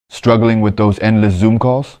Struggling with those endless Zoom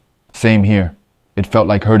calls? Same here. It felt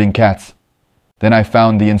like herding cats. Then I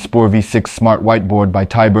found the Inspore V6 Smart Whiteboard by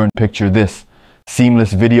Tyburn. Picture this.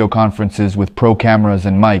 Seamless video conferences with pro cameras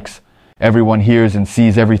and mics. Everyone hears and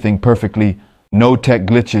sees everything perfectly. No tech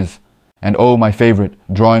glitches. And oh, my favorite,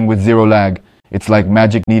 drawing with zero lag. It's like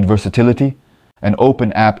magic. Need versatility? An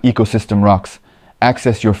open app ecosystem rocks.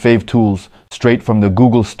 Access your fave tools straight from the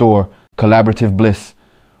Google Store. Collaborative bliss.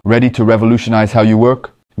 Ready to revolutionize how you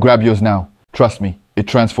work? Grab yours now. Trust me, it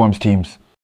transforms teams.